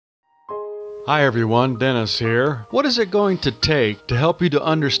Hi everyone, Dennis here. What is it going to take to help you to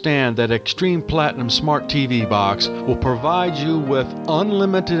understand that Extreme Platinum Smart TV Box will provide you with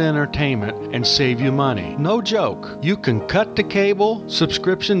unlimited entertainment and save you money? No joke. You can cut the cable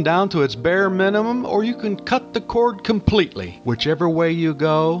subscription down to its bare minimum, or you can cut the cord completely. Whichever way you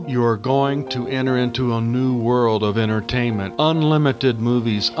go, you are going to enter into a new world of entertainment. Unlimited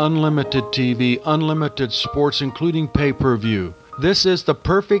movies, unlimited TV, unlimited sports, including pay-per-view. This is the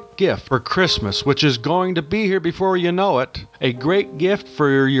perfect gift for Christmas, which is going to be here before you know it. A great gift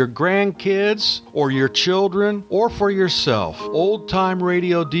for your grandkids or your children or for yourself.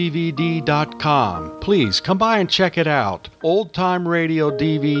 OldTimeRadioDVD.com. Please come by and check it out.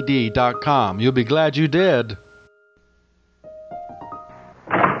 OldTimeRadioDVD.com. You'll be glad you did.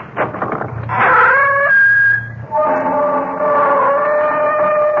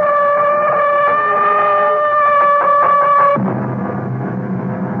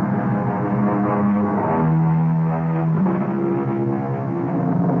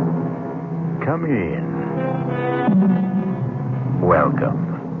 Come in. Welcome.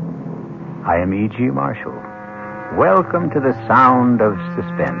 I am E.G. Marshall. Welcome to the sound of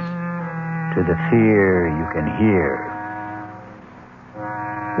suspense, to the fear you can hear.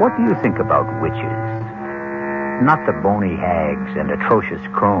 What do you think about witches? Not the bony hags and atrocious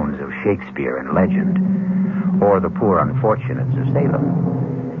crones of Shakespeare and legend, or the poor unfortunates of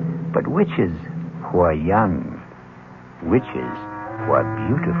Salem, but witches who are young, witches who are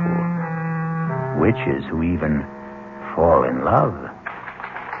beautiful, witches who even fall in love.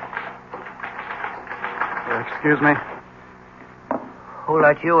 Excuse me. Who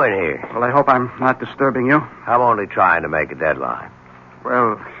let you in here? Well, I hope I'm not disturbing you. I'm only trying to make a deadline.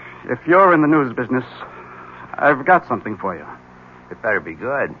 Well, if you're in the news business, I've got something for you. It better be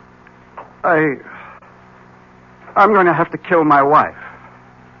good. I'm going to have to kill my wife.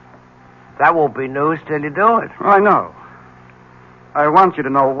 That won't be news till you do it. I know. I want you to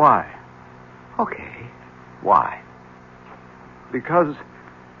know why. Okay. Why? Because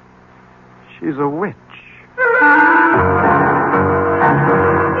she's a witch.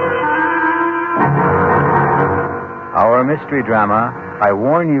 Our mystery drama, I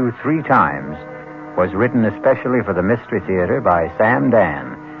Warn You 3 Times, was written especially for the Mystery Theater by Sam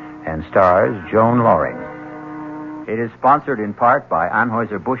Dan and stars Joan Loring. It is sponsored in part by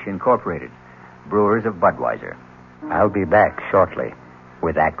Anheuser-Busch Incorporated, brewers of Budweiser. I'll be back shortly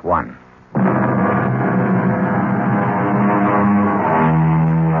with Act 1.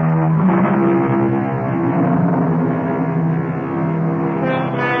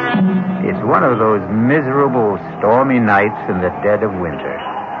 It's one of those miserable, stormy nights in the dead of winter.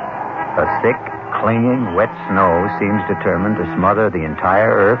 A thick, clinging, wet snow seems determined to smother the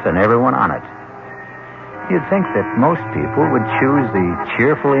entire earth and everyone on it. You'd think that most people would choose the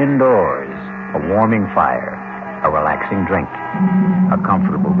cheerful indoors, a warming fire, a relaxing drink, a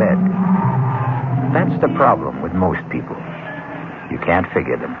comfortable bed. That's the problem with most people. You can't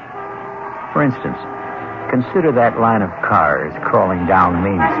figure them. For instance, consider that line of cars crawling down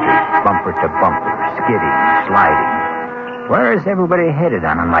Main Street, bumper to bumper, skidding, sliding. Where is everybody headed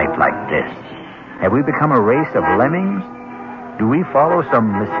on a night like this? Have we become a race of lemmings? Do we follow some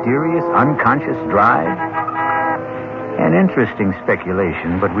mysterious, unconscious drive? An interesting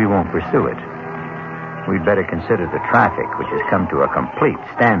speculation, but we won't pursue it. We'd better consider the traffic, which has come to a complete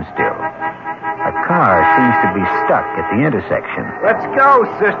standstill. A car seems to be stuck at the intersection. Let's go,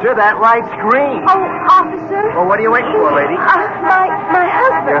 sister. That light's green. Oh, officer. Well, what are you waiting for, lady? My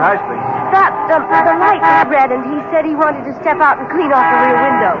husband. Your husband. The light was red, and he said he wanted to step out and clean off the rear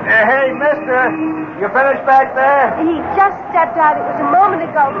window. Hey, mister. You finished back there? He just stepped out. It was a moment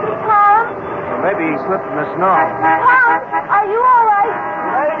ago. Tom? Well, maybe he slipped in the snow. Tom, are you all right?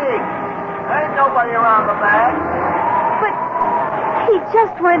 Lady, ain't nobody around the back. But he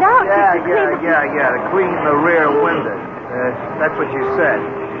just went out to clean To clean the rear window. That's what you said.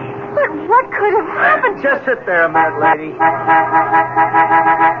 But what could have happened? Just sit there a minute, lady. Hey,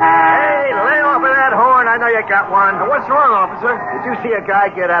 lay off of that horn. I know you got one. What's wrong, officer? Did you see a guy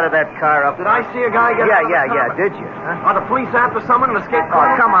get out of that car up? Did I see a guy get out of the car? Did you? Huh? Are the police after someone in escape Oh,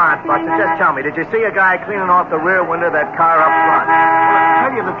 car? come on, Buster. Just tell me. Did you see a guy cleaning off the rear window of that car up front? Well, to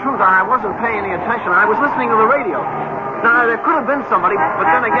tell you the truth, I wasn't paying any attention. I was listening to the radio. Now, there could have been somebody, but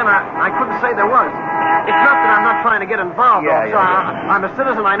then again, I couldn't say there was. It's not that I'm not trying to get involved, officer. I'm a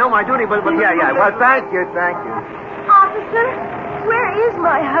citizen. I know my duty, but... Well, thank you. Officer, where is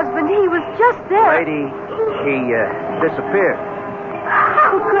my husband? He was just there. Lady, he disappeared.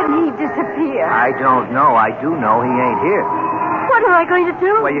 How could he disappear? I don't know. I do know he ain't here. What am I going to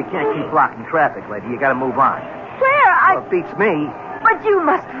do? Well, you can't keep blocking traffic, lady. You gotta move on. Where? Well, it beats me. But But you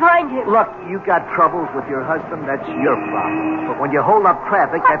must find him. Look, you got troubles with your husband, that's your problem. But when you hold up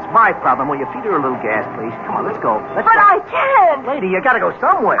traffic, that's my problem. Will you feed her a little gas, please? Come on, let's go. But I can't. Lady, you gotta go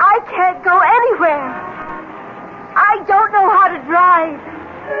somewhere. I can't go anywhere. I don't know how to drive.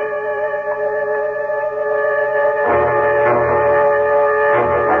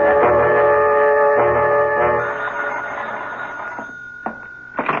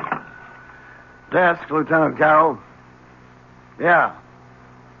 Desk, Lieutenant Carroll. Yeah.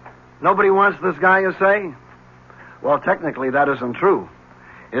 Nobody wants this guy, you say? Well, technically, that isn't true.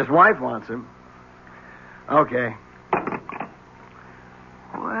 His wife wants him. Okay.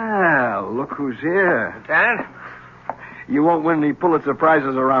 Well, look who's here. Lieutenant? You won't win any Pulitzer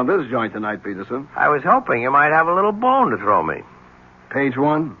Prizes around this joint tonight, Peterson. I was hoping you might have a little bone to throw me. Page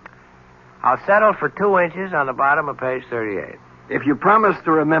 1. I'll settle for 2 inches on the bottom of page 38. If you promise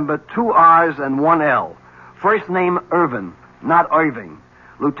to remember 2 R's and 1 L. First name Irvin, not Irving.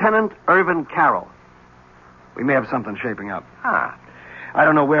 Lieutenant Irvin Carroll. We may have something shaping up. Ah. I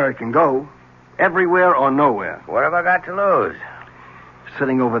don't know where it can go. Everywhere or nowhere. What have I got to lose?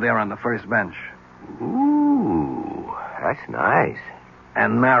 Sitting over there on the first bench. Ooh, that's nice.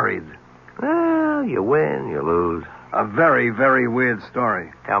 And married. Well, you win, you lose. A very, very weird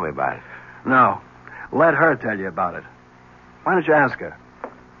story. Tell me about it. No. Let her tell you about it. Why don't you ask her?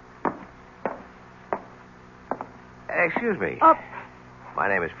 Excuse me. Oh. My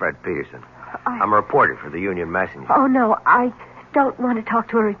name is Fred Peterson. I'm a reporter for the Union Messenger. Oh, no, I don't want to talk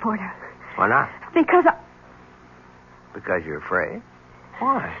to a reporter. Why not? Because Because you're afraid?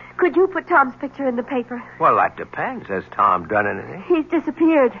 Why? Could you put Tom's picture in the paper? Well, that depends. Has Tom done anything? He's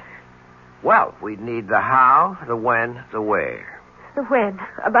disappeared. Well, we'd need the how, the when, the where. The when?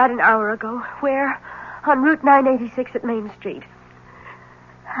 About an hour ago. Where? On Route 986 at Main Street.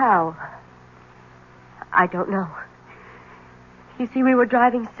 How? I don't know. You see, we were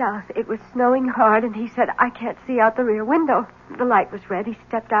driving south. It was snowing hard, and he said, I can't see out the rear window. The light was red. He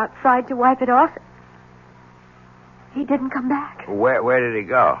stepped outside to wipe it off. He didn't come back. Where did he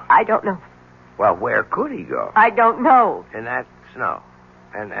go? I don't know. Well, where could he go? I don't know. In that snow.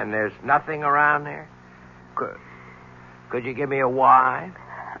 And there's nothing around there? Could you give me a why?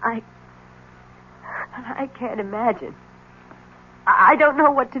 I can't imagine. I don't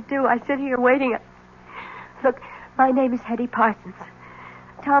know what to do. I sit here waiting. Look, my name is Hetty Parsons.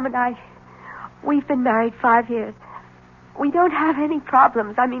 Tom and I, we've been married 5 years. We don't have any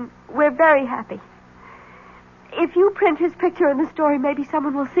problems. I mean, we're very happy. If you print his picture in the story, maybe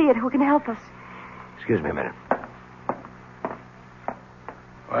someone will see it who can help us. Excuse me a minute.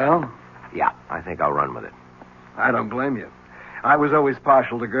 Well? Yeah, I think I'll run with it. I don't blame you. I was always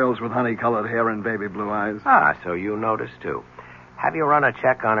partial to girls with honey-colored hair and baby blue eyes. Ah, so you noticed, too. Have you run a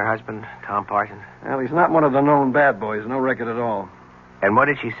check on her husband, Tom Parsons? Well, he's not one of the known bad boys. No record at all. And what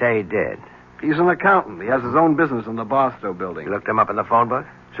did she say he did? He's an accountant. He has his own business in the Barstow building. You looked him up in the phone book?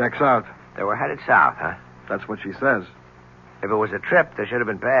 Checks out. They were headed south, huh? That's what she says. If it was a trip, there should have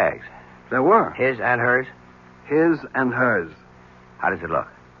been bags. There were. His and hers? His and hers. How does it look?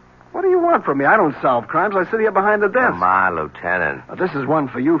 What do you want from me? I don't solve crimes. I sit here behind the desk. Come on, Lieutenant. Now, this is one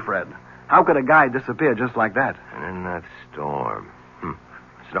for you, Fred. How could a guy disappear just like that? And in that storm.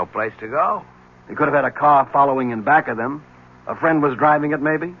 There's no place to go. He could have had a car following in back of them. A friend was driving it,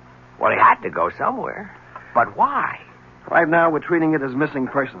 maybe? Well, he had to go somewhere. But why? Right now, we're treating it as missing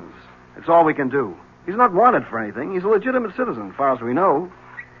persons. It's all we can do. He's not wanted for anything. He's a legitimate citizen, as far as we know.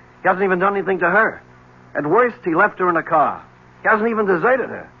 He hasn't even done anything to her. At worst, he left her in a car. He hasn't even deserted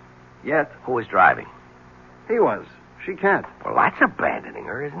her. Yet. Who was driving? He was. She can't. Well, that's abandoning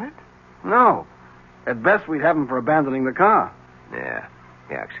her, isn't it? No. At best, we'd have him for abandoning the car. Yeah,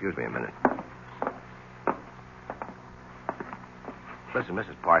 excuse me a minute. Listen,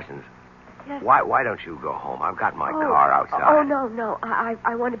 Mrs. Parsons. Yes. Why don't you go home? I've got my car outside. Oh, no.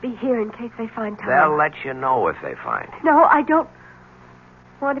 I want to be here in case they find Tom. They'll let you know if they find him. No, I don't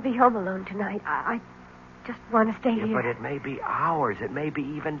want to be home alone tonight. I just want to stay here. But it may be hours. It may be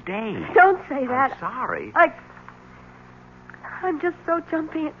even days. Don't say that. I'm sorry. I'm just so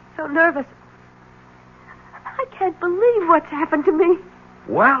jumpy and so nervous. I can't believe what's happened to me.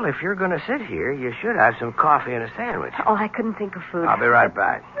 Well, if you're going to sit here, you should have some coffee and a sandwich. Oh, I couldn't think of food. I'll be right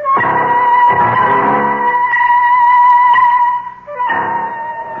back.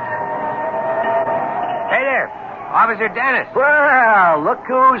 Hey there, Officer Dennis. Well, look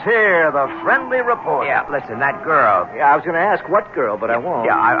who's here, the friendly reporter. Yeah, listen, that girl. Yeah, I was going to ask what girl, but I won't.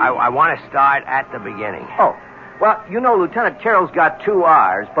 Yeah, I want to start at the beginning. Oh, Well, you know, Lieutenant Carroll's got 2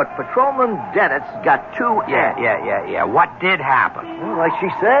 R's, but Patrolman Dennett's got 2 N's. Yeah. What did happen? Well, like she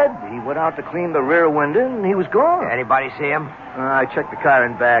said, he went out to clean the rear window, and he was gone. Anybody see him? I checked the car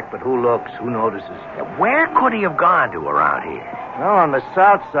and back, but who looks, who notices? Where could he have gone to around here? Well, on the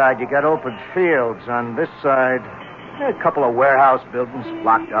south side, you got open fields. On this side, a couple of warehouse buildings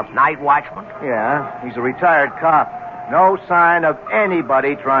locked up. Night watchman? Yeah, he's a retired cop. No sign of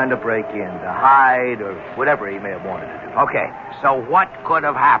anybody trying to break in, to hide, or whatever he may have wanted to do. Okay, so what could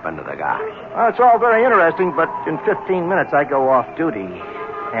have happened to the guy? Well, it's all very interesting, but in 15 minutes I go off duty,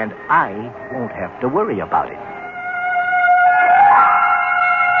 and I won't have to worry about it.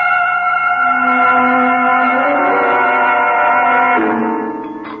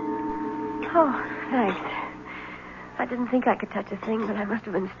 Oh, thanks. I didn't think I could touch a thing, but I must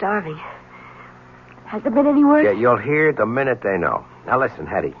have been starving. Has there been any word? Yeah, you'll hear the minute they know. Now listen,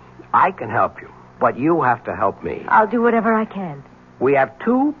 Hetty, I can help you, but you have to help me. I'll do whatever I can. We have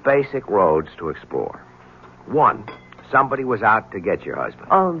 2 basic roads to explore. 1, somebody was out to get your husband.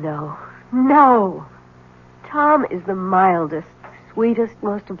 Oh, no. No. Tom is the mildest, sweetest,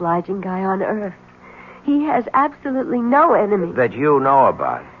 most obliging guy on earth. He has absolutely no enemies. That you know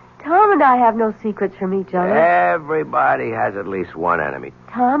about. Tom and I have no secrets from each other. Everybody has at least one enemy.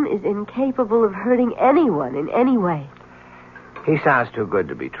 Tom is incapable of hurting anyone in any way. He sounds too good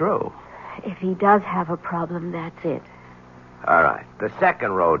to be true. If he does have a problem, that's it. All right, the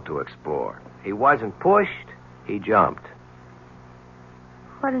second road to explore. He wasn't pushed, he jumped.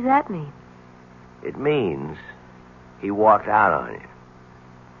 What does that mean? It means he walked out on you.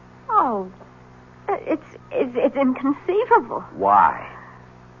 Oh, it's inconceivable. Why?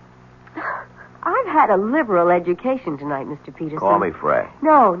 I've had a liberal education tonight, Mr. Peterson. Call me Fred.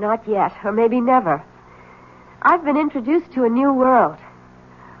 No, not yet, or maybe never. I've been introduced to a new world.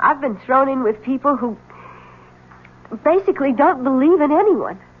 I've been thrown in with people who basically don't believe in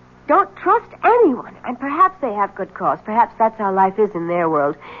anyone, don't trust anyone, and perhaps they have good cause. Perhaps that's how life is in their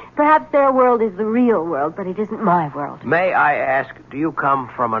world. Perhaps their world is the real world, but it isn't my world. May I ask, do you come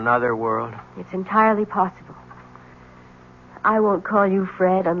from another world? It's entirely possible. I won't call you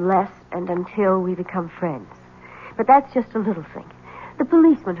Fred unless and until we become friends. But that's just a little thing. The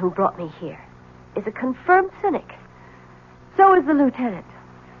policeman who brought me here is a confirmed cynic. So is the lieutenant.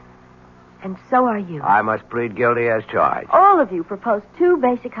 And so are you. I must plead guilty as charged. All of you proposed 2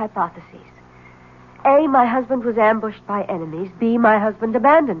 basic hypotheses. A, my husband was ambushed by enemies. B, my husband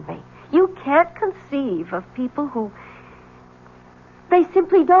abandoned me. You can't conceive of people who... they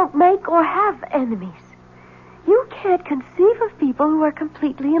simply don't make or have enemies. You can't conceive of people who are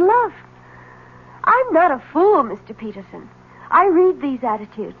completely in love. I'm not a fool, Mr. Peterson. I read these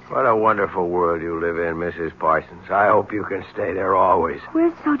attitudes. What a wonderful world you live in, Mrs. Parsons. I hope you can stay there always.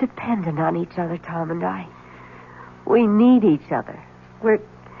 We're so dependent on each other, Tom and I. We need each other. We're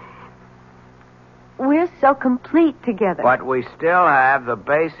so complete together. But we still have the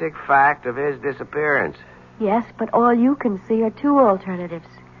basic fact of his disappearance. Yes, but all you can see are 2 alternatives.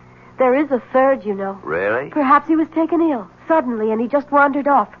 There is a third, you know. Really? Perhaps he was taken ill, suddenly, and he just wandered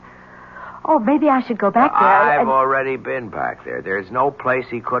off. Oh, maybe I should go back there. I've already been back there. There's no place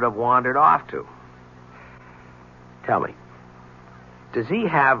he could have wandered off to. Tell me, does he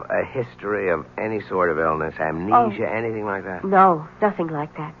have a history of any sort of illness, amnesia, anything like that? No, nothing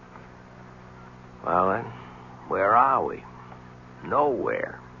like that. Well, then, where are we?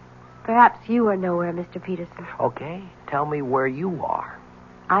 Nowhere. Perhaps you are nowhere, Mr. Peterson. Okay, tell me where you are.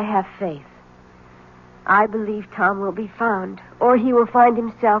 I have faith. I believe Tom will be found, or he will find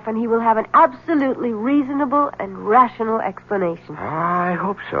himself, and he will have an absolutely reasonable and rational explanation. I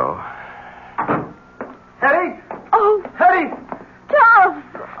hope so. Hetty! Oh, Hetty! Tom!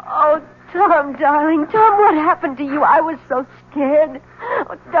 Oh, Tom, darling. Tom, what happened to you? I was so scared.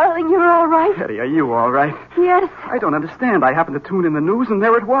 Oh, darling, you're all right? Hetty, are you all right? Yes. I don't understand. I happened to tune in the news, and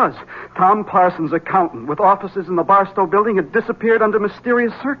there it was. Tom Parsons, accountant, with offices in the Barstow building, had disappeared under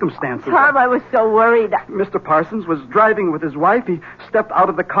mysterious circumstances. Tom, I was so worried. Mr. Parsons was driving with his wife. He stepped out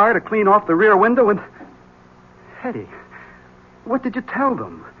of the car to clean off the rear window, and... Hetty, what did you tell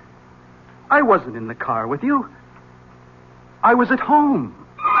them? I wasn't in the car with you. I was at home.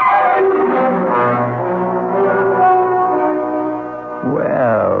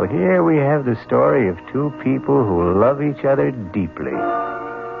 Well, here we have the story of 2 people who love each other deeply,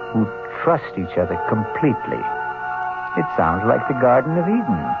 who trust each other completely. It sounds like the Garden of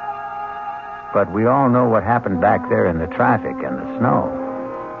Eden. But we all know what happened back there in the traffic and the snow.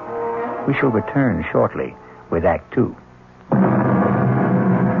 We shall return shortly with Act 2.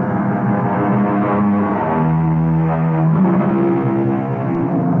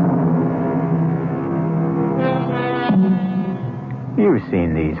 You've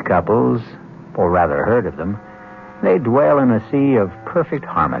seen these couples, or rather heard of them. They dwell in a sea of perfect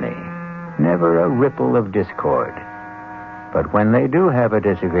harmony, never a ripple of discord. But when they do have a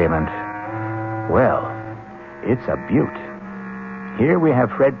disagreement, well, it's a beaut. Here we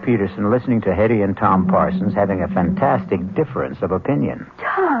have Fred Peterson listening to Hetty and Tom Parsons having a fantastic difference of opinion.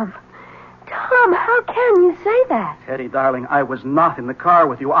 Tom, how can you say that? Hetty, darling, I was not in the car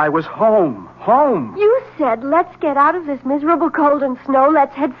with you. I was home. Home. You said, let's get out of this miserable cold and snow.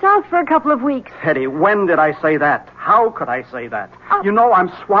 Let's head south for a couple of weeks. Hetty, when did I say that? How could I say that? You know I'm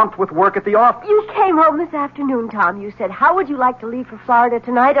swamped with work at the office. You came home this afternoon, Tom. You said, how would you like to leave for Florida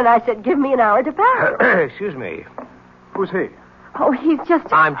tonight? And I said, give me an hour to pack. Excuse me. Who's he? Oh, he's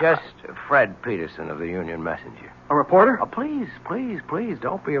just... I'm just Fred Peterson of the Union Messenger. A reporter? Oh, please,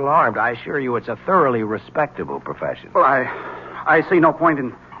 don't be alarmed. I assure you it's a thoroughly respectable profession. Well, I see no point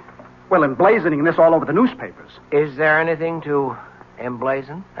in emblazoning this all over the newspapers. Is there anything to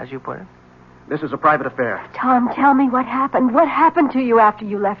emblazon, as you put it? This is a private affair. Tom, tell me what happened. What happened to you after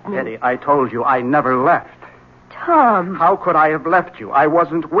you left me? Hetty, I told you I never left. Tom. How could I have left you? I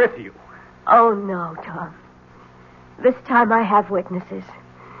wasn't with you. Oh, no, Tom. This time I have witnesses.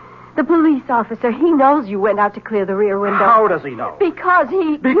 The police officer, he knows you went out to clear the rear window. How does he know? Because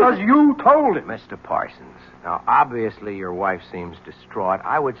you told him. Mr. Parsons, now, obviously your wife seems distraught.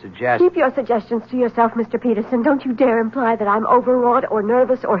 I would suggest... Keep your suggestions to yourself, Mr. Peterson. Don't you dare imply that I'm overwrought or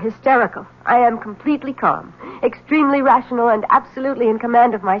nervous or hysterical. I am completely calm, extremely rational, and absolutely in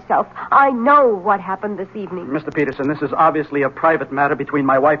command of myself. I know what happened this evening. Mr. Peterson, this is obviously a private matter between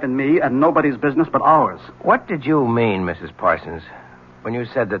my wife and me, and nobody's business but ours. What did you mean, Mrs. Parsons, when you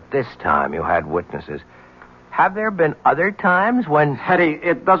said that this time you had witnesses? Have there been other times when... Hetty,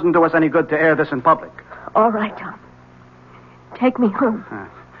 it doesn't do us any good to air this in public. All right, Tom. Take me home.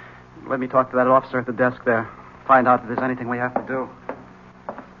 Let me talk to that officer at the desk there. Find out if there's anything we have to do.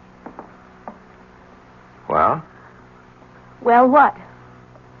 Well? Well, what?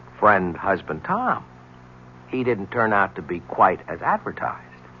 Friend, husband, Tom. He didn't turn out to be quite as advertised.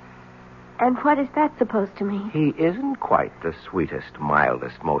 And what is that supposed to mean? He isn't quite the sweetest,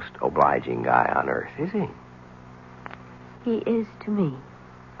 mildest, most obliging guy on earth, is he? He is to me.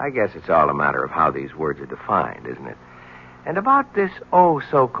 I guess it's all a matter of how these words are defined, isn't it? And about this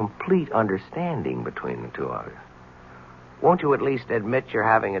oh-so-complete understanding between the two of you. Won't you at least admit you're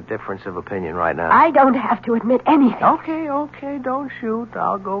having a difference of opinion right now? I don't have to admit anything. Okay, don't shoot.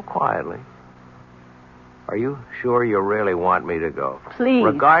 I'll go quietly. Are you sure you really want me to go? Please.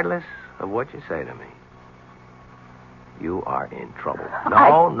 Regardless of what you say to me. You are in trouble.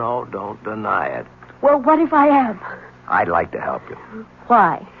 No, don't deny it. Well, what if I am? I'd like to help you.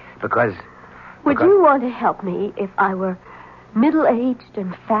 Why? Because... Would you want to help me if I were middle-aged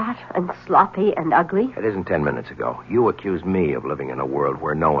and fat and sloppy and ugly? It isn't 10 minutes ago. You accused me of living in a world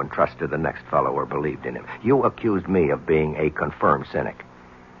where no one trusted the next fellow or believed in him. You accused me of being a confirmed cynic.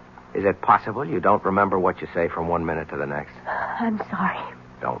 Is it possible you don't remember what you say from 1 minute to the next? I'm sorry.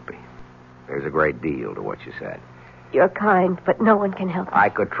 Don't be. There's a great deal to what you said. You're kind, but no one can help me. I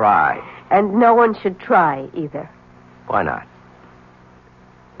could try. And no one should try either. Why not?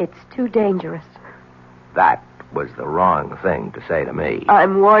 It's too dangerous. That was the wrong thing to say to me.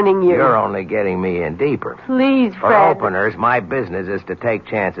 I'm warning you. You're only getting me in deeper. Please, For Fred. openers, my business is to take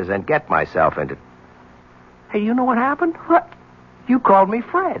chances and get myself into... Hey, you know what happened? What? You called me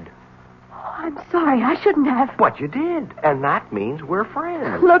Fred. Oh, I'm sorry. I shouldn't have. But you did, and that means we're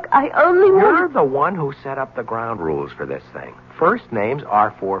friends. Look, I only You're want... the one who set up the ground rules for this thing. First names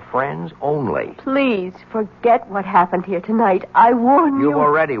are for friends only. Please, forget what happened here tonight. I warn you. You've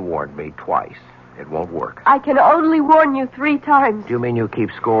already warned me twice. It won't work. I can only warn you 3 times. Do you mean you keep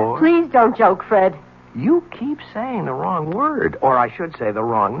score? Please don't joke, Fred. You keep saying the wrong word, or I should say the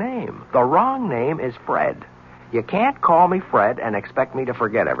wrong name. The wrong name is Fred. You can't call me Fred and expect me to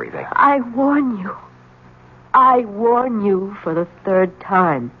forget everything. I warn you. I warn you for the 3rd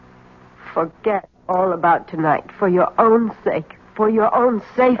time. Forget all about tonight for your own sake, for your own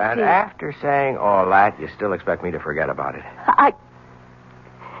safety. And after saying all that, you still expect me to forget about it.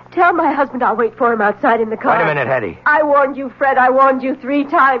 Tell my husband I'll wait for him outside in the car. Wait a minute, Hetty. I warned you, Fred. I warned you 3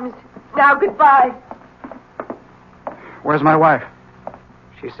 times. Now, goodbye. Where's my wife?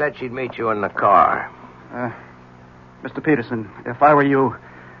 She said she'd meet you in the car. Mr. Peterson, if I were you,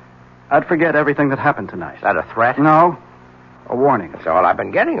 I'd forget everything that happened tonight. Is that a threat? No. A warning. That's all I've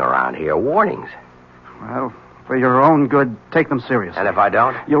been getting around here, warnings. Well, for your own good, take them seriously. And if I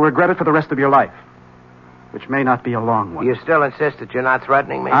don't? You'll regret it for the rest of your life, which may not be a long one. You still insist that you're not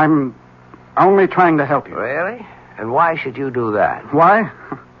threatening me? I'm only trying to help you. Really? And why should you do that? Why?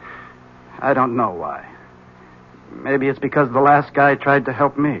 I don't know why. Maybe it's because the last guy tried to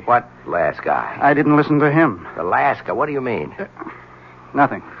help me. What last guy? I didn't listen to him. The last guy? What do you mean?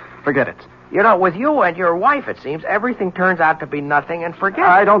 Nothing. Forget it. You know, with you and your wife, it seems, everything turns out to be nothing and forget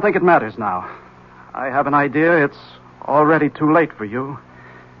I it. don't think it matters now. I have an idea it's already too late for you.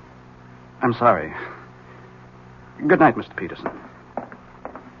 I'm sorry. Good night, Mr. Peterson.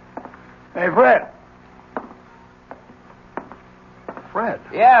 Hey, Fred. Fred.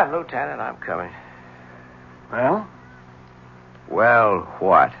 Yeah, Lieutenant, I'm coming. Well? Well,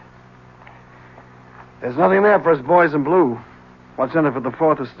 what? There's nothing there for us boys in blue. What's in it for the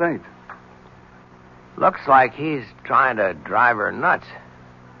Fourth Estate? Looks like he's trying to drive her nuts.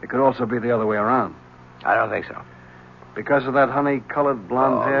 It could also be the other way around. I don't think so. Because of that honey-colored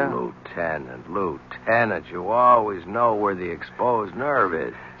blonde hair? Lieutenant, you always know where the exposed nerve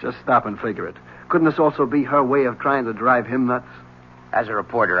is. Just stop and figure it. Couldn't this also be her way of trying to drive him nuts? As a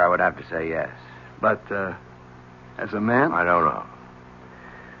reporter, I would have to say yes. But, as a man? I don't know.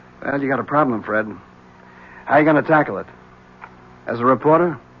 Well, you got a problem, Fred. How are you going to tackle it? As a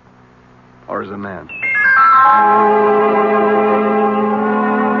reporter? Or as a man?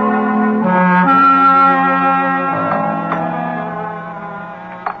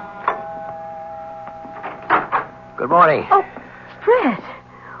 Good morning. Oh, Fred,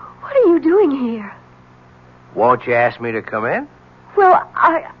 what are you doing here? Won't you ask me to come in? Well,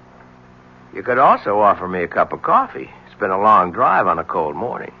 You could also offer me a cup of coffee. It's been a long drive on a cold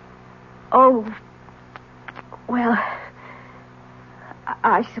morning. Oh, well,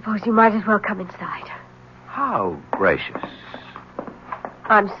 I suppose you might as well come inside. How gracious.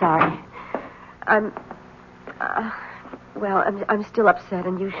 I'm sorry. I'm still upset,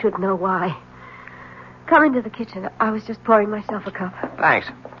 and you should know why. Come into the kitchen. I was just pouring myself a cup. Thanks.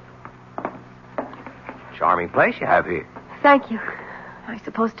 Charming place you have here. Thank you. I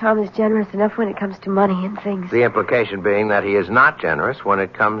suppose Tom is generous enough when it comes to money and things. The implication being that he is not generous when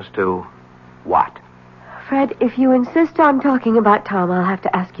it comes to what? Fred, if you insist on talking about Tom, I'll have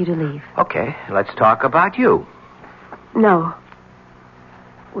to ask you to leave. Okay, let's talk about you. No.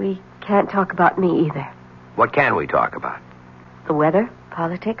 We can't talk about me either. What can we talk about? The weather,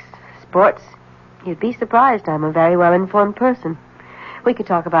 politics, sports. You'd be surprised I'm a very well-informed person. We could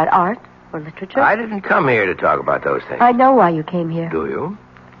talk about art or literature. I didn't come here to talk about those things. I know why you came here. Do you?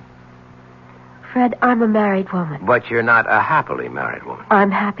 Fred, I'm a married woman. But you're not a happily married woman. I'm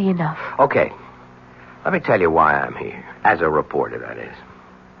happy enough. Okay. Let me tell you why I'm here. As a reporter, that is.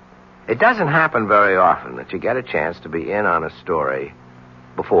 It doesn't happen very often that you get a chance to be in on a story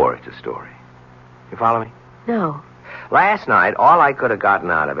before it's a story. You follow me? No. Last night, all I could have gotten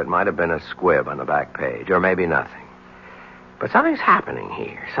out of it might have been a squib on the back page, or maybe nothing. But something's happening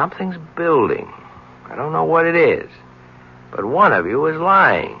here. Something's building. I don't know what it is. But one of you is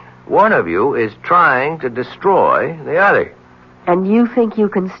lying. One of you is trying to destroy the other. And you think you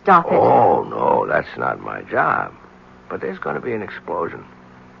can stop it? Oh, no, that's not my job. But there's going to be an explosion.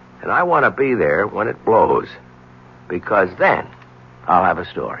 And I want to be there when it blows. Because then I'll have a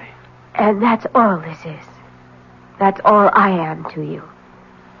story. And that's all this is. That's all I am to you.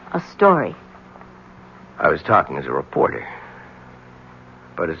 A story. I was talking as a reporter.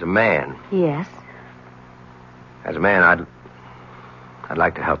 But as a man... Yes? As a man, I'd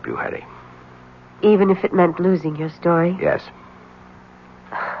like to help you, Hetty. Even if it meant losing your story? Yes.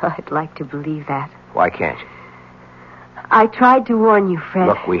 I'd like to believe that. Why can't you? I tried to warn you, Fred.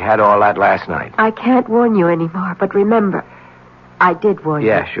 Look, we had all that last night. I can't warn you anymore, but remember, I did warn you.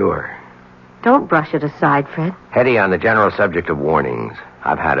 Yeah, sure. Don't brush it aside, Fred. Hetty, on the general subject of warnings,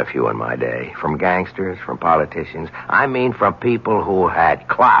 I've had a few in my day. From gangsters, from politicians. I mean from people who had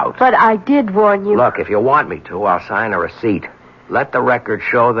clout. But I did warn you. Look, if you want me to, I'll sign a receipt. Let the record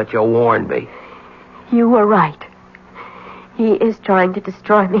show that you warned me. You were right. He is trying to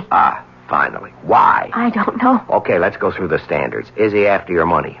destroy me. Ah, finally. Why? I don't know. Okay, let's go through the standards. Is he after your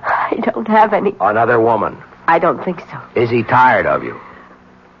money? I don't have any. Another woman? I don't think so. Is he tired of you?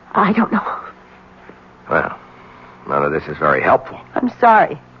 I don't know. Well, none of this is very helpful. I'm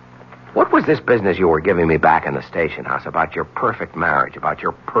sorry. What was this business you were giving me back in the station house about your perfect marriage, about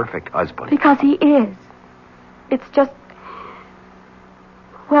your perfect husband? Because he is. It's just...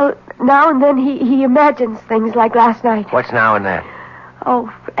 Well, now and then he imagines things like last night. What's now and then?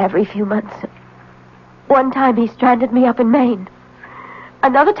 Oh, every few months. One time he stranded me up in Maine.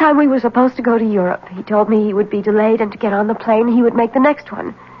 Another time we were supposed to go to Europe. He told me he would be delayed and to get on the plane he would make the next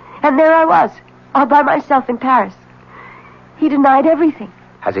one. And there I was, all by myself in Paris. He denied everything.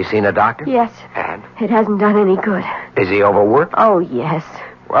 Has he seen a doctor? Yes. And? It hasn't done any good. Is he overworked? Oh, yes.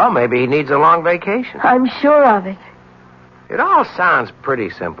 Well, maybe he needs a long vacation. I'm sure of it. It all sounds pretty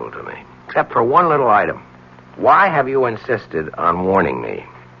simple to me, except for one little item. Why have you insisted on warning me?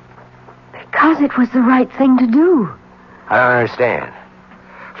 Because it was the right thing to do. I don't understand.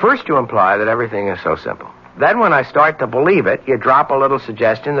 First, you imply that everything is so simple. Then, when I start to believe it, you drop a little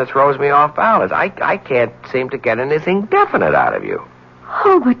suggestion that throws me off balance. I can't seem to get anything definite out of you.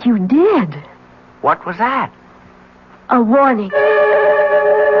 Oh, but you did. What was that? A warning.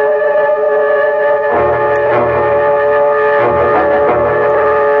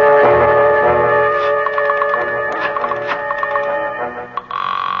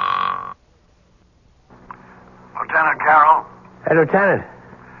 Lieutenant Carroll? Hey, Lieutenant.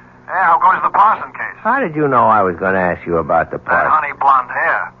 Yeah, how goes the Parson case? How did you know I was going to ask you about the That part? honey blonde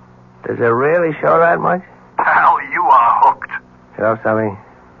hair. Does it really show that much? Pal, you are hooked. You know something?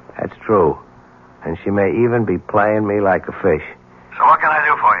 That's true. And she may even be playing me like a fish. So what can I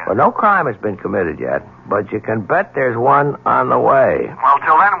do for you? Well, no crime has been committed yet, but you can bet there's one on the way. Well,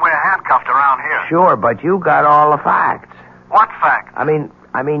 till then, we're handcuffed around here. Sure, but you got all the facts. What fact? I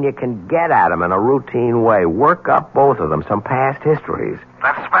mean, you can get at them in a routine way. Work up both of them, some past histories.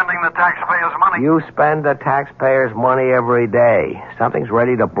 That's spending the taxpayers' money. You spend the taxpayers' money every day. Something's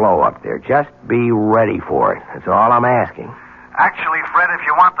ready to blow up there. Just be ready for it. That's all I'm asking. Actually, Fred, if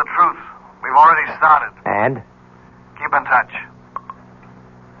you want the truth, we've already started. And? Keep in touch.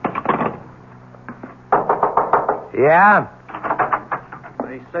 Yeah?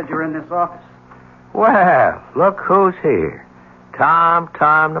 They said you're in this office. Well, look who's here. Tom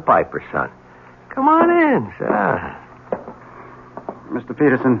the Piper's son. Come on in, son. Mr.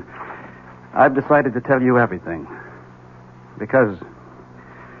 Peterson, I've decided to tell you everything. Because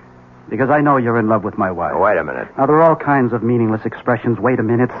I know you're in love with my wife. Oh, wait a minute. Now, there are all kinds of meaningless expressions. Wait a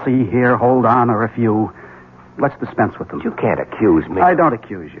minute, see here, hold on, or a few. Let's dispense with them. You can't accuse me. I don't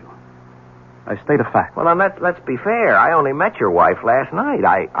accuse you. I state a fact. Well, then let's be fair. I only met your wife last night.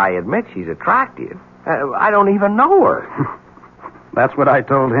 I admit she's attractive. I don't even know her. That's what I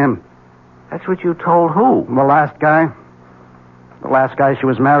told him. That's what you told who? The last guy. The last guy she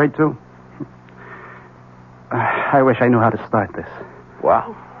was married to. I wish I knew how to start this.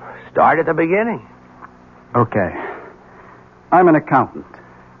 Well, start at the beginning. Okay. I'm an accountant.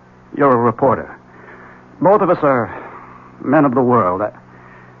 You're a reporter. Both of us are men of the world.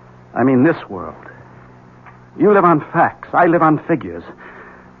 I mean this world. You live on facts. I live on figures.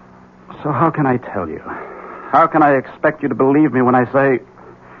 So how can I tell you? How can I expect you to believe me when I say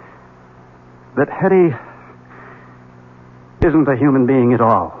that Hetty isn't a human being at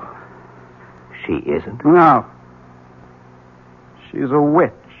all? She isn't? No. She's a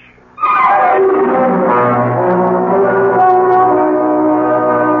witch.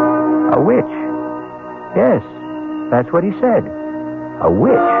 A witch? Yes, that's what he said. A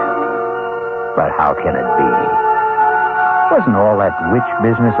witch. But how can it be? Wasn't all that witch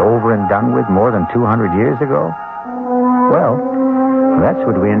business over and done with more than 200 years ago? Well, that's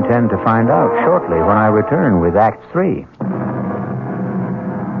what we intend to find out shortly when I return with Act 3.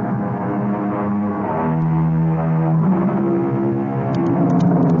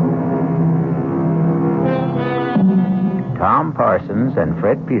 Tom Parsons and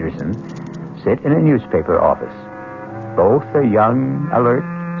Fred Peterson sit in a newspaper office. Both are young, alert,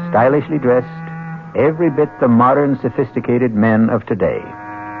 stylishly dressed, every bit the modern, sophisticated men of today.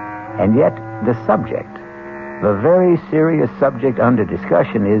 And yet, the subject, the very serious subject under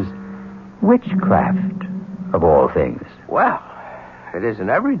discussion is witchcraft, of all things. Well, it isn't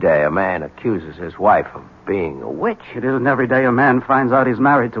every day a man accuses his wife of being a witch. It isn't every day a man finds out he's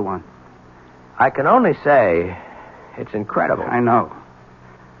married to one. I can only say it's incredible. I know.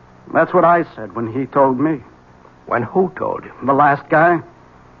 That's what I said when he told me. When who told you? The last guy.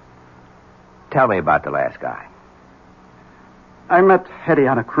 Tell me about the last guy. I met Hetty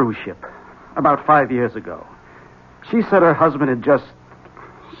on a cruise ship about 5 years ago. She said her husband had just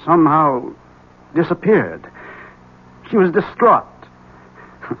somehow disappeared. She was distraught.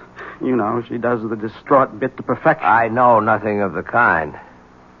 You know, she does the distraught bit to perfection. I know nothing of the kind.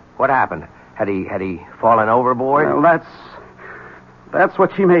 What happened? Had he fallen overboard? Well, that's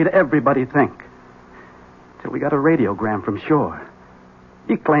what she made everybody think. Till we got a radiogram from shore.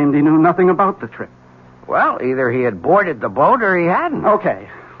 He claimed he knew nothing about the trip. Well, either he had boarded the boat or he hadn't. Okay,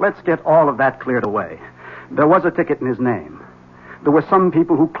 let's get all of that cleared away. There was a ticket in his name. There were some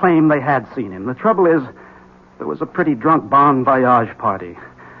people who claimed they had seen him. The trouble is, there was a pretty drunk bon voyage party.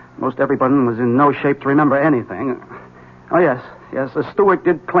 Most everyone was in no shape to remember anything. Oh, yes, the steward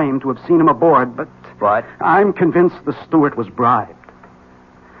did claim to have seen him aboard, but... But? I'm convinced the steward was bribed.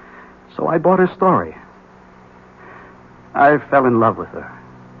 So I bought her story. I fell in love with her.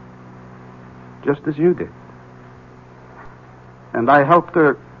 Just as you did. And I helped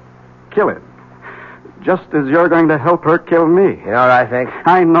her kill him. Just as you're going to help her kill me. You know what I think?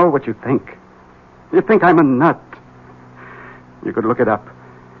 I know what you think. You think I'm a nut. You could look it up.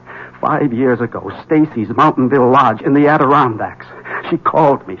 5 years ago, Stacy's Mountainville Lodge in the Adirondacks. She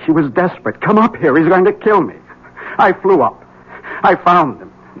called me. She was desperate. Come up here. He's going to kill me. I flew up. I found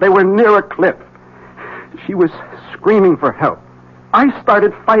them. They were near a cliff. She was screaming for help. I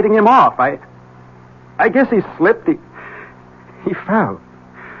started fighting him off. I guess he slipped. He fell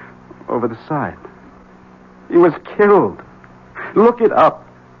over the side. He was killed. Look it up.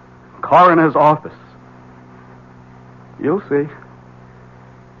 Coroner's office. You'll see.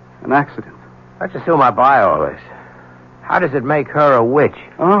 An accident. Let's assume I buy all this. How does it make her a witch?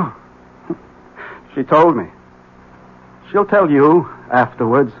 Oh. She told me. She'll tell you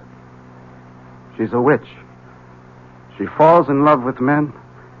afterwards. She's a witch. She falls in love with men,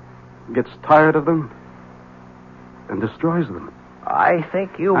 gets tired of them, and destroys them. I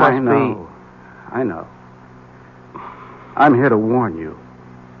think you must I know. I'm here to warn you.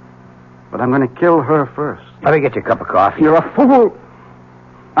 But I'm going to kill her first. Let me get you a cup of coffee. You're a fool.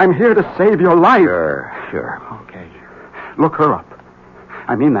 I'm here to save your life. Sure. Okay. Look her up.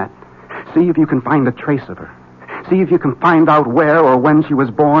 I mean that. See if you can find a trace of her. See if you can find out where or when she was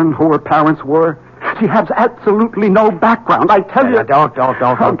born, who her parents were. She has absolutely no background. I tell you. Don't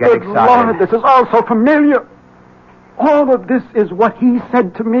get excited. Lord, this is all so familiar. All of this is what he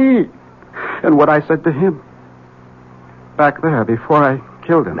said to me. And what I said to him. Back there, before I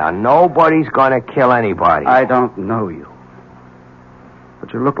killed him. Now, nobody's going to kill anybody. I don't know you.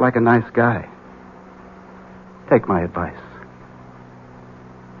 But you look like a nice guy. Take my advice.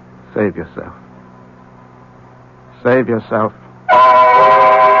 Save yourself. Save yourself.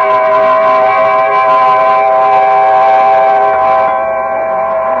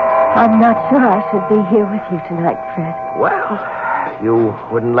 I'm not sure I should be here with you tonight, Fred. Well, you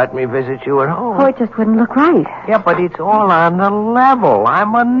wouldn't let me visit you at home. Oh, it just wouldn't look right. Yeah, but it's all on the level.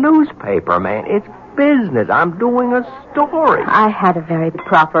 I'm a newspaper man. It's business. I'm doing a story. I had a very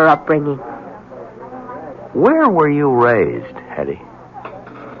proper upbringing. Where were you raised, Hetty?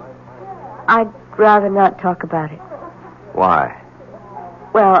 I'd rather not talk about it. Why?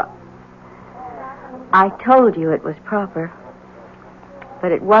 Well, I told you it was proper,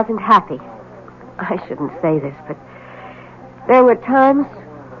 but it wasn't happy. I shouldn't say this, but there were times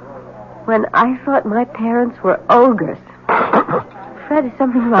when I thought my parents were ogres. Fred, is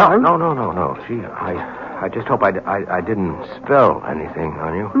something wrong? No. Gee, I just hope I didn't spill anything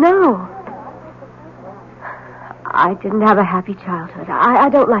on you. No. I didn't have a happy childhood. I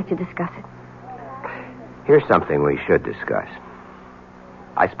don't like to discuss it. Here's something we should discuss.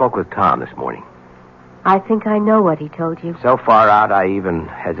 I spoke with Tom this morning. I think I know what he told you. So far out, I even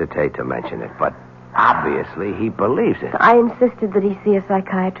hesitate to mention it, but obviously he believes it. I insisted that he see a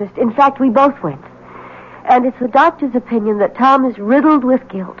psychiatrist. In fact, we both went. And it's the doctor's opinion that Tom is riddled with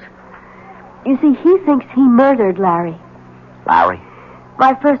guilt. You see, he thinks he murdered Larry. Larry?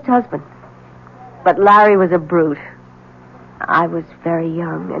 My first husband. But Larry was a brute. I was very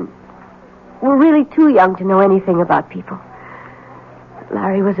young, and we're really too young to know anything about people.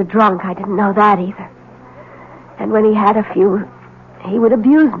 Larry was a drunk. I didn't know that either. And when he had a few, he would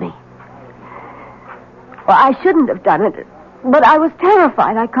abuse me. Well, I shouldn't have done it, but I was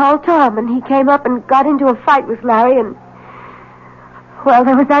terrified. I called Tom, and he came up and got into a fight with Larry, and, well,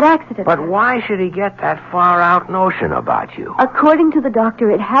 there was that accident. But why should he get that far-out notion about you? According to the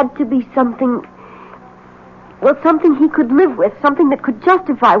doctor, it had to be something... Well, something he could live with, something that could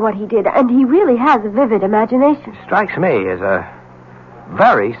justify what he did, and he really has a vivid imagination. Strikes me as a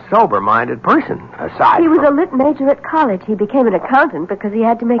very sober-minded person, aside He was from... a lit major at college. He became an accountant because he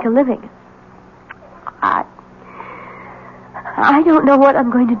had to make a living. I don't know what I'm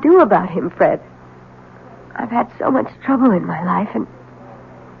going to do about him, Fred. I've had so much trouble in my life, and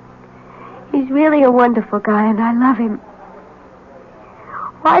he's really a wonderful guy, and I love him.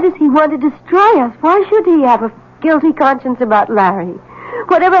 Why does he want to destroy us? Why should he have a guilty conscience about Larry?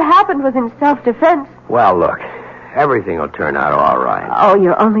 Whatever happened was in self-defense. Well, look, everything will turn out all right. Oh,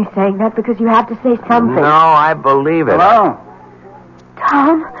 you're only saying that because you have to say something. No, I believe it. Hello?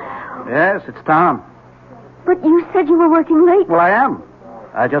 Tom? Yes, it's Tom. But you said you were working late. Well, I am.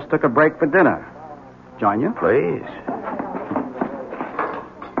 I just took a break for dinner. Join you? Please.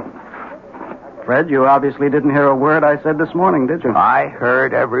 Fred, you obviously didn't hear a word I said this morning, did you? I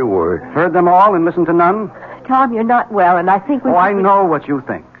heard every word. Heard them all and listened to none? Tom, you're not well, and I think we... Oh, I know what you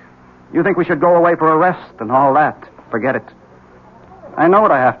think. You think we should go away for a rest and all that. Forget it. I know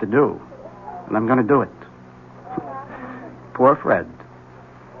what I have to do, and I'm going to do it. Poor Fred.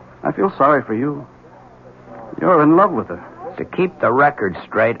 I feel sorry for you. You're in love with her. To keep the record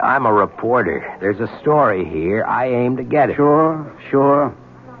straight, I'm a reporter. There's a story here. I aim to get it. Sure.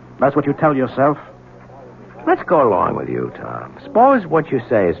 That's what you tell yourself. Let's go along with you, Tom. Suppose what you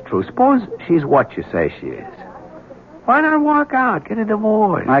say is true. Suppose she's what you say she is. Why not walk out, get a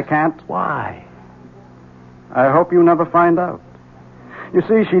divorce? I can't. Why? I hope you never find out. You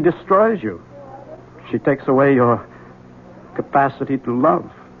see, she destroys you. She takes away your capacity to love,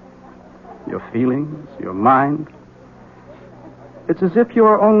 your feelings, your mind. It's as if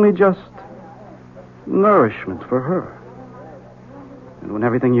you're only just nourishment for her. And when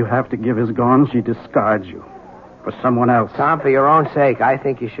everything you have to give is gone, she discards you for someone else. Tom, for your own sake, I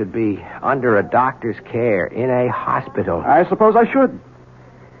think you should be under a doctor's care in a hospital. I suppose I should.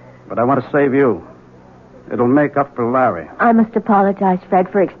 But I want to save you. It'll make up for Larry. I must apologize, Fred,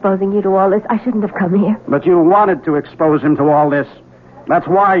 for exposing you to all this. I shouldn't have come here. But you wanted to expose him to all this. That's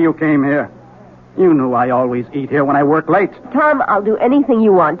why you came here. You knew I always eat here when I work late. Tom, I'll do anything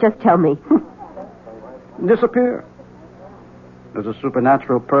you want. Just tell me. Disappear. As a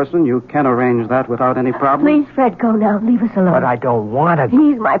supernatural person, you can arrange that without any problem. Please, Fred, go now. Leave us alone. But I don't want to.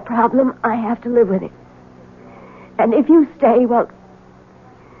 He's my problem. I have to live with it. And if you stay, well,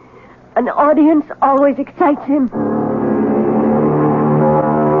 an audience always excites him.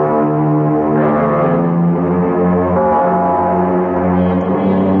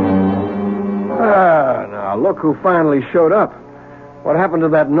 Now, look who finally showed up. What happened to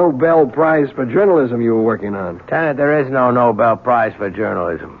that Nobel Prize for journalism you were working on? Lieutenant, there is no Nobel Prize for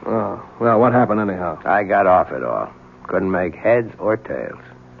journalism. Oh, well, what happened anyhow? I got off it all. Couldn't make heads or tails.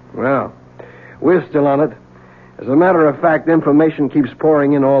 Well, we're still on it. As a matter of fact, information keeps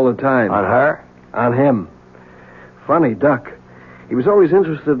pouring in all the time. On her? On him. Funny duck. He was always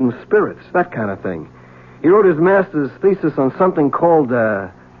interested in spirits, that kind of thing. He wrote his master's thesis on something called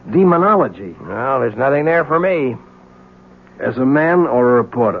demonology. Well, there's nothing there for me. As a man or a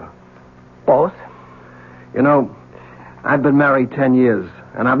reporter? Both. You know, I've been married 10 years,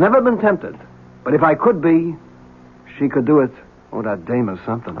 and I've never been tempted. But if I could be, she could do it. Oh, that dame is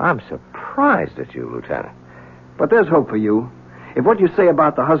something. I'm surprised at you, Lieutenant. But there's hope for you. If what you say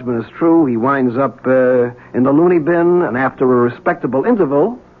about the husband is true, he winds up in the loony bin, and after a respectable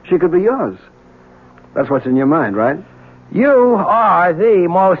interval, she could be yours. That's what's in your mind, right? You are the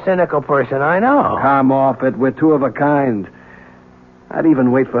most cynical person I know. Come off it. We're two of a kind. I'd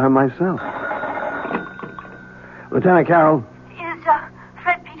even wait for her myself. Lieutenant Carroll. Is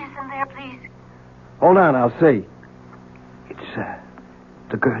Fred Peterson there, please? Hold on, I'll see. It's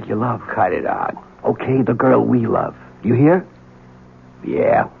the girl you love. Cut it out. Okay, the girl we love. You hear?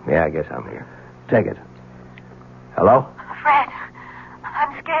 Yeah, I guess I'm here. Take it. Hello? Fred,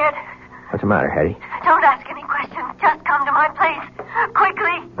 I'm scared. What's the matter, Hetty? Don't ask any questions. Just come to my place.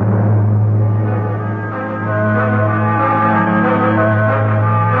 Quickly.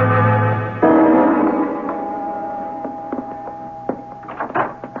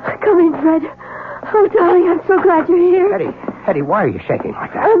 Come in, Fred. Oh, darling, I'm so glad you're here. Hetty, why are you shaking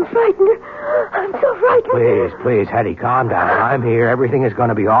like that? I'm frightened. I'm so frightened. Please, Hetty, calm down. I'm here. Everything is going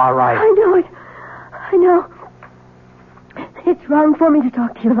to be all right. I know it. I know. It's wrong for me to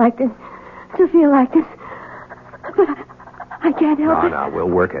talk to you like this, to feel like this. But I can't help it. No, we'll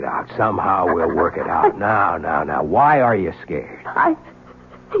work it out. Somehow we'll work it out. Now. Why are you scared?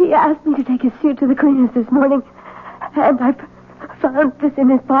 He asked me to take his suit to the cleaners this morning, and I found this in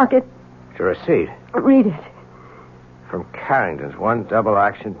his pocket. It's a receipt. Read it. From Carrington's, 1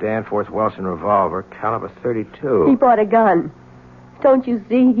 double-action Danforth Wilson revolver, caliber .32. He bought a gun. Don't you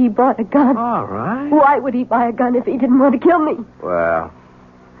see? He bought a gun. All right. Why would he buy a gun if he didn't want to kill me? Well,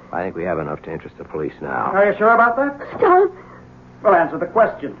 I think we have enough to interest the police now. Are you sure about that? Tom? Well, answer the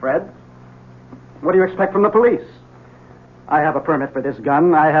question, Fred. What do you expect from the police? I have a permit for this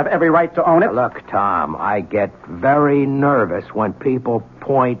gun. I have every right to own it. Look, Tom, I get very nervous when people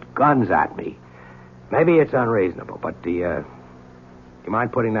point guns at me. Maybe it's unreasonable, but do you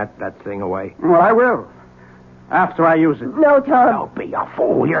mind putting that thing away? Well, I will. After I use it. No, Tom. Don't be a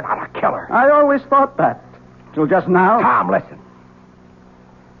fool. You're not a killer. I always thought that. Till just now. Tom, listen.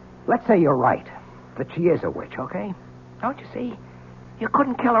 Let's say you're right, that she is a witch, okay? Don't you see? You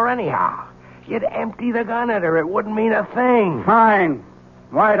couldn't kill her anyhow. You'd empty the gun at her. It wouldn't mean a thing. Fine.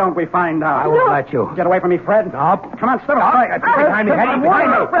 Why don't we find out? I won't let you. Get away from me, Fred. No. Come on, step aside. Behind me, Hetty,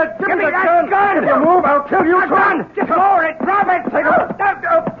 behind me. Fred, give me that gun. If you move, I'll kill you. Gun. Just lower it. Drop it.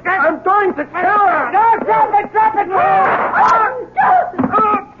 I'm going to kill her. No, drop it.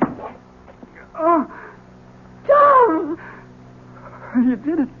 Tom! You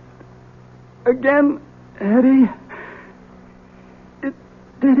did it. Again, Eddie. It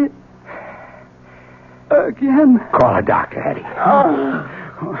did it. Again. again. Call a doctor, Eddie.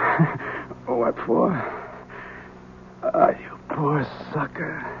 What for? You poor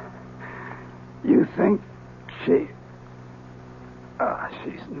sucker. You think she's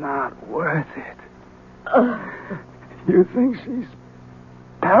not worth it. You think she's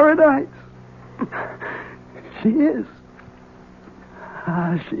paradise? She is.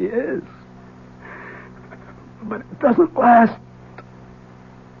 She is. But it doesn't last.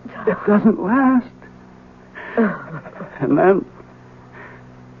 It doesn't last. And then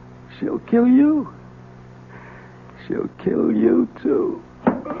she'll kill you. She'll kill you, too.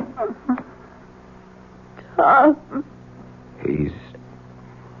 Tom. He's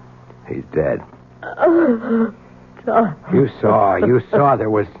dead. Tom. You saw there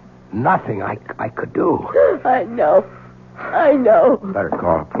was nothing I could do. I know. Better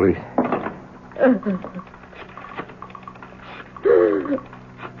call the police.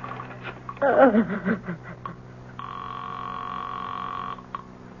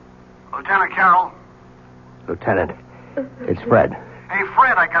 Lieutenant Carroll? Lieutenant, it's Fred. Hey,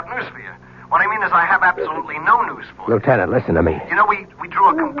 Fred, I got news for you. What I mean is I have absolutely no news for you. Lieutenant, listen to me. You know, we drew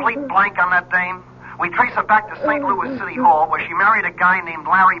a complete blank on that dame. We trace her back to St. Louis City Hall, where she married a guy named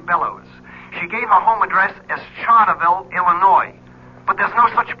Larry Bellows. She gave her home address as Charterville, Illinois. But there's no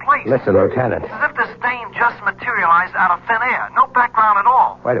such place. Listen, Lieutenant. It's as if this dame just materialized out of thin air. No background at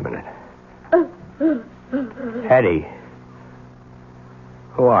all. Wait a minute. Eddie.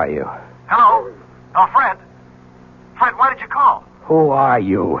 Who are you? Hello? Oh, Fred? Fred, why did you call? Who are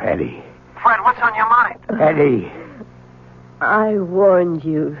you, Eddie? Fred, what's on your mind? Eddie. I warned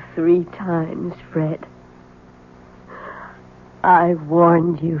you 3 times, Fred. I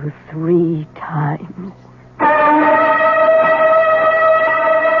warned you 3 times.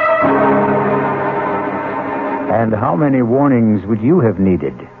 And how many warnings would you have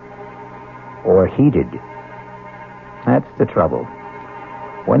needed? Or heeded? That's the trouble.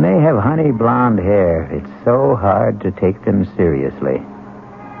 When they have honey blonde hair, it's so hard to take them seriously.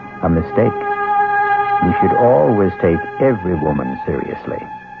 A mistake. You should always take every woman seriously.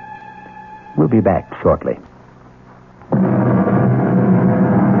 We'll be back shortly.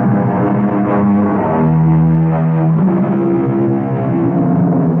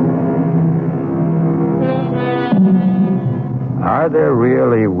 Are there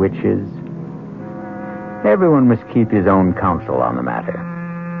really witches? Everyone must keep his own counsel on the matter.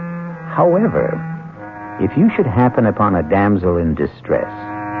 However, if you should happen upon a damsel in distress,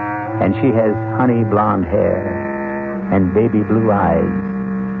 and she has honey blonde hair and baby blue eyes,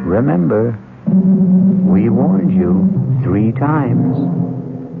 remember, we warned you 3 times.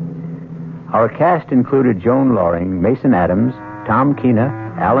 Our cast included Joan Loring, Mason Adams, Tom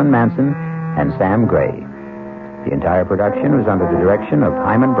Keena, Alan Manson, and Sam Gray. The entire production was under the direction of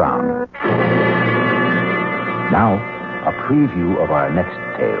Hyman Brown. Now, a preview of our next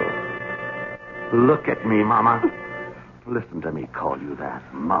tale. Look at me, Mama. Listen to me call you that,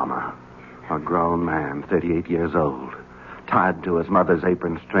 Mama. A grown man, 38 years old, tied to his mother's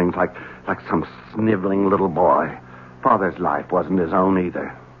apron strings like some sniveling little boy. Father's life wasn't his own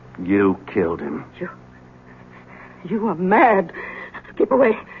either. You killed him. You are mad. Keep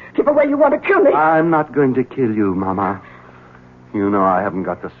away. Keep away. You want to kill me. I'm not going to kill you, Mama. You know I haven't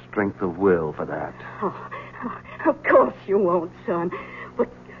got the strength of will for that. Oh, of course you won't, son. But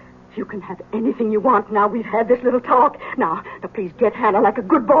you can have anything you want now we've had this little talk. Now, please get Hannah like a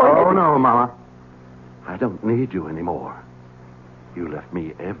good boy. Oh, no, Mama. I don't need you anymore. You left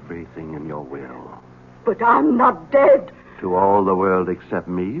me everything in your will. But I'm not dead. To all the world except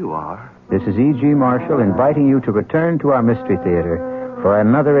me, you are. This is E.G. Marshall inviting you to return to our Mystery Theater for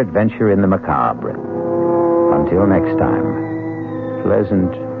another adventure in the macabre. Until next time,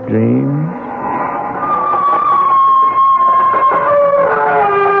 pleasant dreams.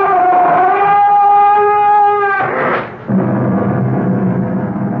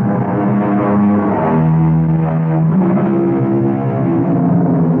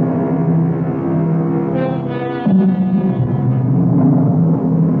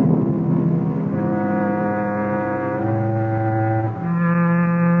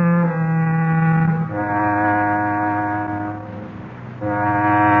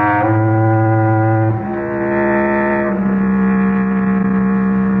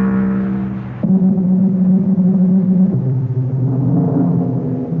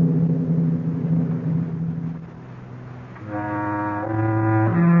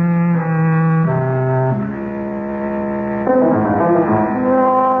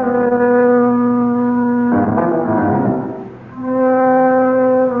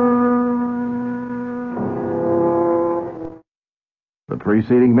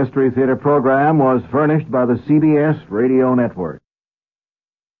 preceding Mystery Theater program was furnished by the CBS Radio Network.